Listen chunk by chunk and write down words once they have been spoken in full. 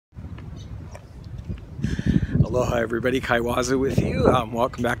Aloha everybody, Kaiwaza with you.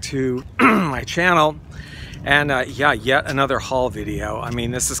 Welcome back to my channel. And yeah, yet another haul video. I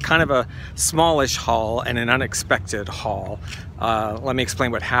mean, this is kind of a smallish haul and an unexpected haul. Let me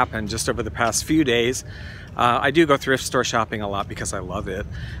explain what happened just over the past few days. I do go thrift store shopping a lot because I love it.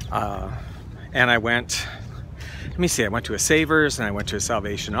 And I went, let me see, I went to a Savers and I went to a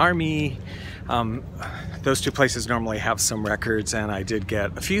Salvation Army. Those two places normally have some records, and I did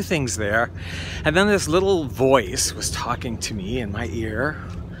get a few things there. And then this little voice was talking to me in my ear,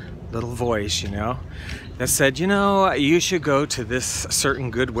 little voice, you know, that said, you know, you should go to this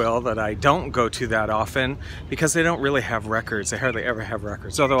certain Goodwill that I don't go to that often because they don't really have records. They hardly ever have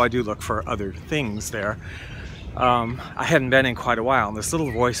records, although I do look for other things there. I hadn't been in quite a while, and this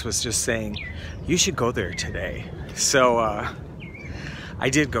little voice was just saying, you should go there today. So I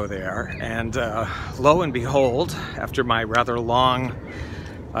did go there, and lo and behold, after my rather long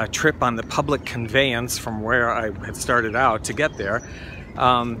trip on the public conveyance from where I had started out to get there,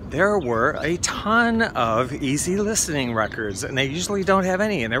 there were a ton of easy listening records, and they usually don't have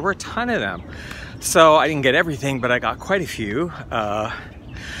any, and there were a ton of them. So I didn't get everything, but I got quite a few.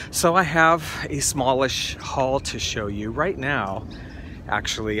 So I have a smallish haul to show you right now.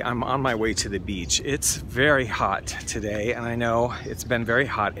 Actually, I'm on my way to the beach. It's very hot today, and I know it's been very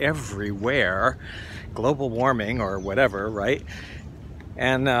hot everywhere. Global warming or whatever, right?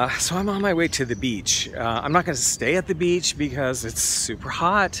 And so I'm on my way to the beach. I'm not going to stay at the beach because it's super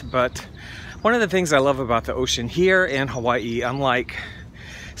hot, but one of the things I love about the ocean here in Hawaii, unlike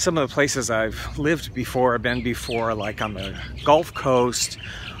some of the places I've lived before, been before, like on the Gulf Coast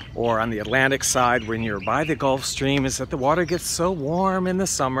or on the Atlantic side when you're by the Gulf Stream, is that the water gets so warm in the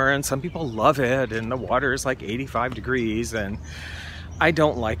summer, and some people love it, and the water is like 85 degrees, and I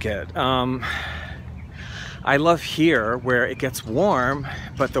don't like it. I love here where it gets warm,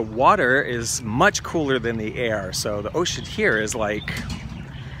 but the water is much cooler than the air. So the ocean here is like,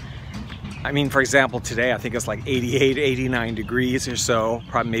 I mean, for example, today I think it's like 88, 89 degrees or so,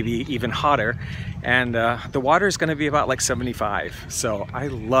 probably maybe even hotter. And the water is going to be about like 75. So I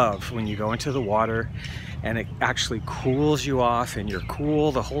love when you go into the water and it actually cools you off, and you're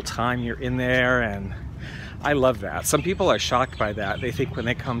cool the whole time you're in there. And I love that. Some people are shocked by that. They think when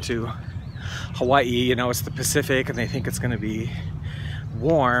they come to Hawaii, you know, it's the Pacific, and they think it's going to be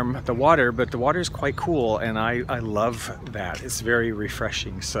warm, the water, but the water is quite cool, and I love that. It's very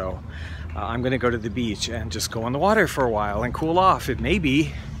refreshing. So I'm going to go to the beach and just go in the water for a while and cool off. It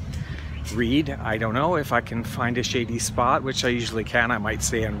maybe read, I don't know if I can find a shady spot, which I usually can. I might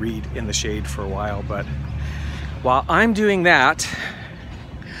stay and read in the shade for a while, but while I'm doing that,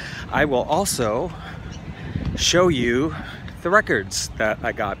 I will also show you the records that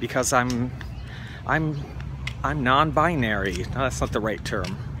I got, because I'm non-binary. No, that's not the right term.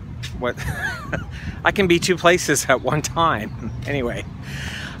 What? I can be two places at one time. Anyway,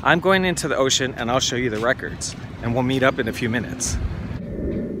 I'm going into the ocean and I'll show you the records, and we'll meet up in a few minutes.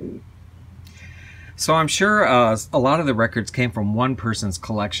 So I'm sure a lot of the records came from one person's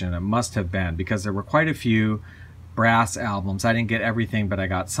collection. It must have been, because there were quite a few brass albums. I didn't get everything, but I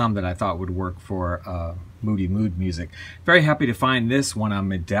got some that I thought would work for Moody Mood music. Very happy to find this one, a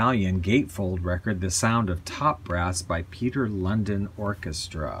Medallion Gatefold record, The Sound of Top Brass by Peter London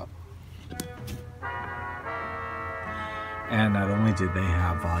Orchestra. And not only did they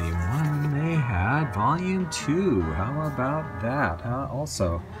have Volume 1, they had Volume 2. How about that?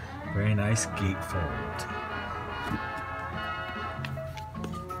 Also, very nice gatefold.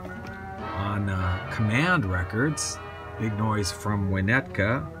 On Command Records, Big Noise from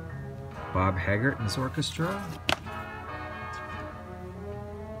Winnetka, Bob Haggart and his orchestra.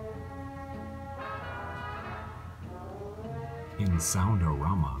 In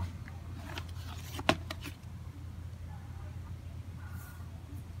Soundorama.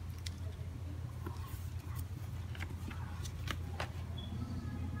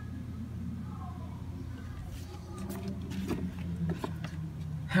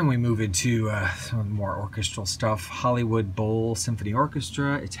 And we move into some more orchestral stuff. Hollywood Bowl Symphony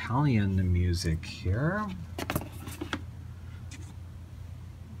Orchestra, Italian music here.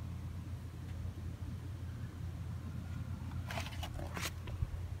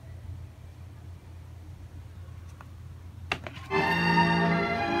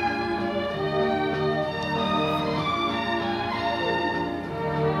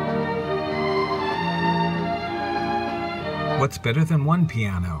 What's better than one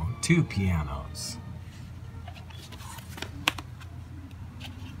piano? Two pianos.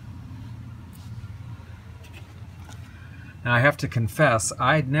 Now, I have to confess,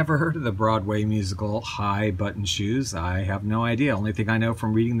 I'd never heard of the Broadway musical High Button Shoes. I have no idea. Only thing I know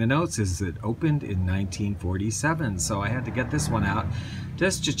from reading the notes is it opened in 1947. So I had to get this one out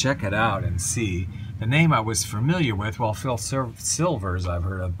just to check it out and see. The name I was familiar with, well, Phil Silvers I've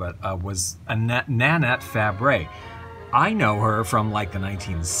heard of, but was Nanette Fabray. I know her from like the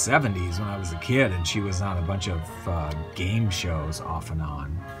 1970s when I was a kid, and she was on a bunch of game shows off and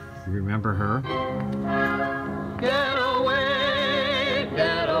on. You remember her? Get away,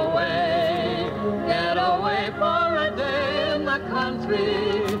 get away, get away for a day in the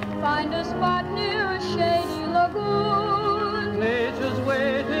country. Find a spot near a shady lagoon. Nature's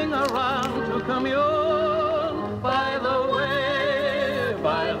waiting around to commune. By the way,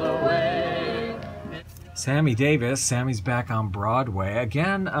 by the way. Sammy Davis. Sammy's back on Broadway.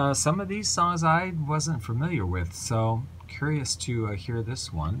 Again, some of these songs I wasn't familiar with, so curious to hear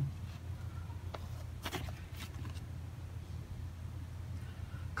this one.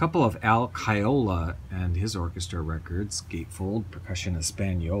 A couple of Al Caiola and his orchestra records. Gatefold, Percussion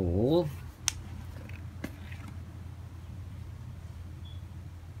Espanol.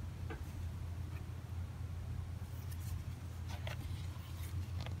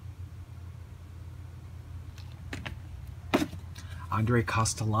 Andre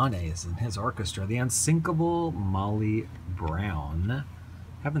Castellane and his orchestra. The Unsinkable Molly Brown.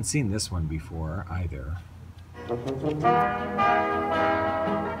 Haven't seen this one before either.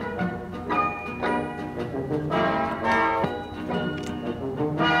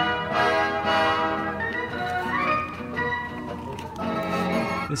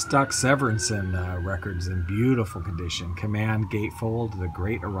 This Doc Severinsen record's in beautiful condition. Command, Gatefold, The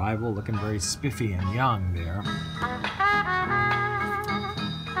Great Arrival, looking very spiffy and young there.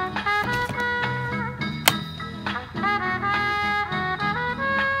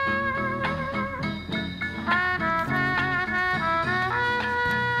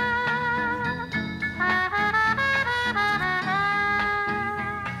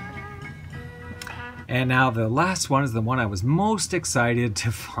 And now the last one is the one I was most excited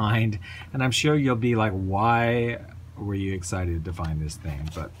to find, and I'm sure you'll be like, why were you excited to find this thing?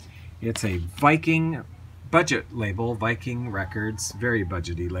 But it's a Viking budget label, Viking Records, very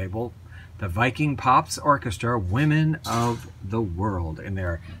budgety label. The Viking Pops Orchestra, Women of the World, in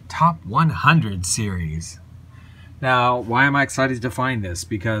their Top 100 series. Now, why am I excited to find this?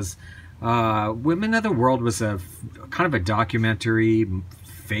 Because Women of the World was a kind of a documentary,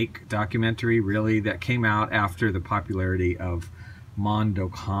 fake documentary really, that came out after the popularity of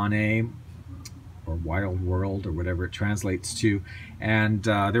Mondokane, or Wild World, or whatever it translates to, and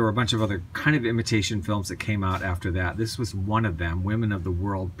there were a bunch of other kind of imitation films that came out after that. This was one of them. Women of the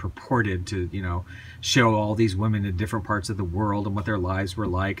World purported to, you know, show all these women in different parts of the world and what their lives were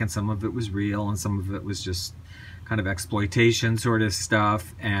like, and some of it was real and some of it was just kind of exploitation sort of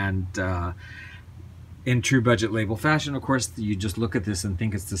stuff. And in true budget label fashion, of course, you just look at this and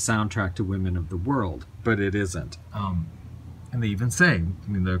think it's the soundtrack to Women of the World, but it isn't. And they even say, I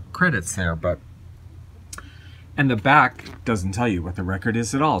mean, the credits there, but, and the back doesn't tell you what the record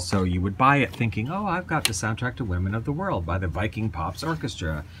is at all. So you would buy it thinking, oh, I've got the soundtrack to Women of the World by the Viking Pops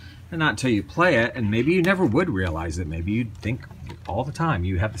Orchestra. And not until you play it, and maybe you never would realize it. Maybe you'd think all the time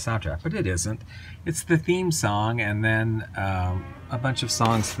you have the soundtrack, but it isn't. It's the theme song, and then a bunch of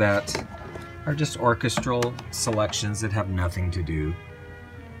songs that are just orchestral selections that have nothing to do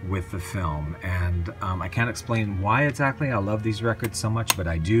with the film. And I can't explain why exactly I love these records so much, but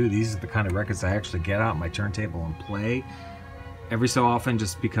I do. These are the kind of records I actually get out my turntable and play every so often,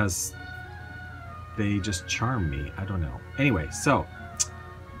 just because they just charm me. I don't know. Anyway, so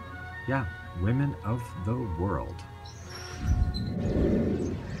yeah, Women of the World.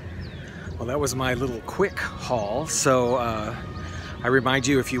 Well, that was my little quick haul. So I remind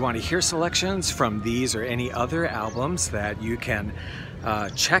you, if you want to hear selections from these or any other albums, that you can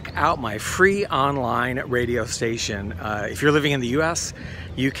check out my free online radio station. If you're living in the US,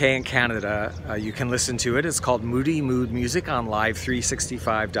 UK, and Canada, you can listen to it. It's called Moody Mood Music on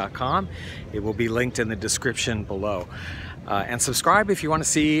live365.com. It will be linked in the description below. And subscribe if you want to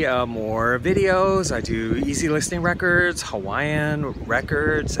see more videos. I do easy listening records, Hawaiian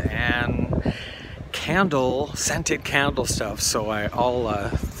records, and scented candle stuff. So all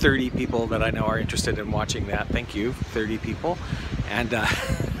 30 people that I know are interested in watching that. Thank you, 30 people. And I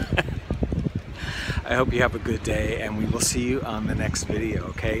hope you have a good day, and we will see you on the next video,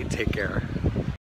 okay? Take care.